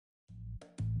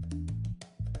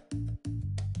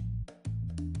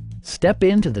Step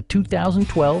into the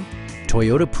 2012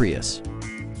 Toyota Prius.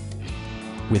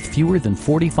 With fewer than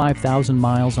 45,000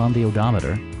 miles on the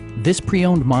odometer, this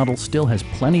pre-owned model still has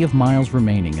plenty of miles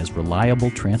remaining as reliable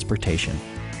transportation.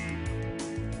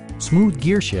 Smooth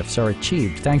gear shifts are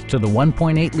achieved thanks to the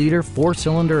 1.8-liter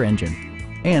four-cylinder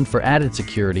engine. And for added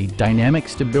security, dynamic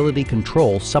stability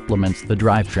control supplements the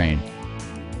drivetrain.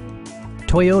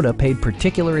 Toyota paid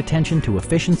particular attention to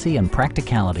efficiency and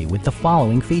practicality with the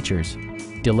following features: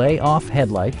 delay-off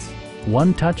headlights,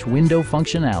 one-touch window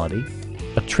functionality,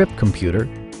 a trip computer,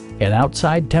 an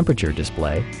outside temperature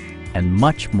display, and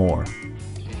much more.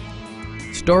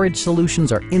 Storage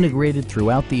solutions are integrated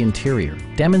throughout the interior,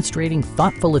 demonstrating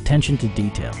thoughtful attention to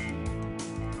detail.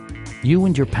 You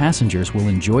and your passengers will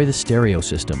enjoy the stereo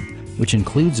system, which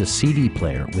includes a CD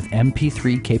player with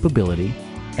MP3 capability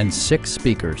and 6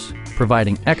 speakers,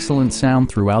 providing excellent sound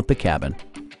throughout the cabin.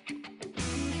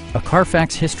 A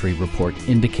Carfax history report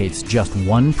indicates just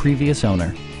one previous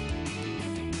owner.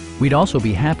 We'd also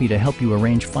be happy to help you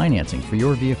arrange financing for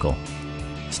your vehicle.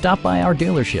 Stop by our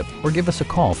dealership or give us a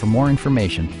call for more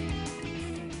information.